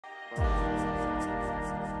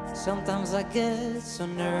Sometimes I get so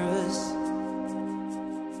nervous.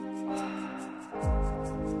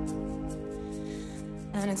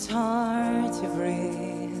 And it's hard to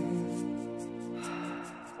breathe.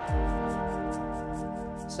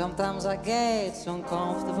 Sometimes I get so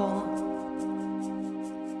uncomfortable.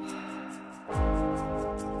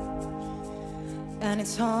 And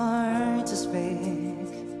it's hard to speak.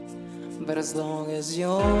 But as long as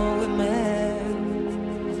you're with me,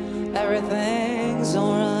 everything's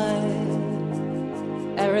alright.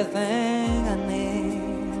 Everything I need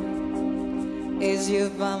is you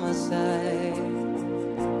by my side.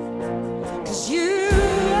 'Cause you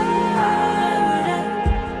are